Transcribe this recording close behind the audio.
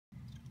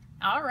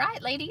All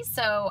right, ladies,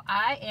 so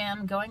I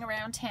am going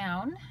around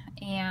town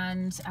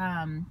and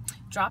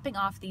dropping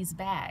off these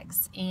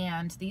bags,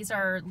 and these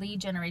are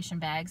lead generation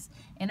bags.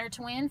 Enter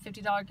to win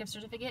 $50 gift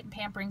certificate and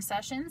pampering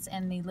sessions,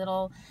 and the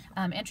little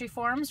entry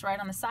forms right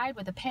on the side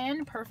with a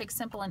pen. Perfect,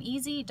 simple, and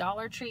easy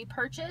Dollar Tree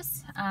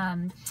purchase.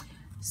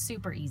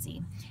 Super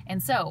easy.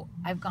 And so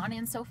I've gone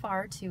in so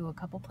far to a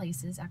couple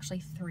places,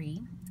 actually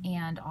 3,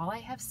 and all I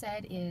have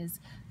said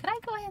is, could I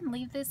go ahead and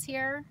leave this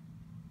here?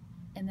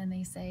 And then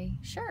they say,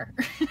 sure.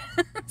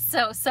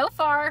 So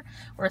far,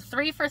 we're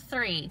 3 for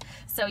 3.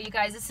 So you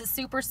guys, this is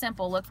super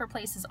simple. Look for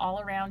places all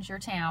around your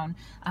town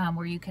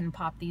where you can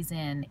pop these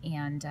in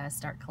and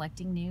start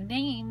collecting new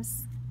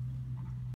names.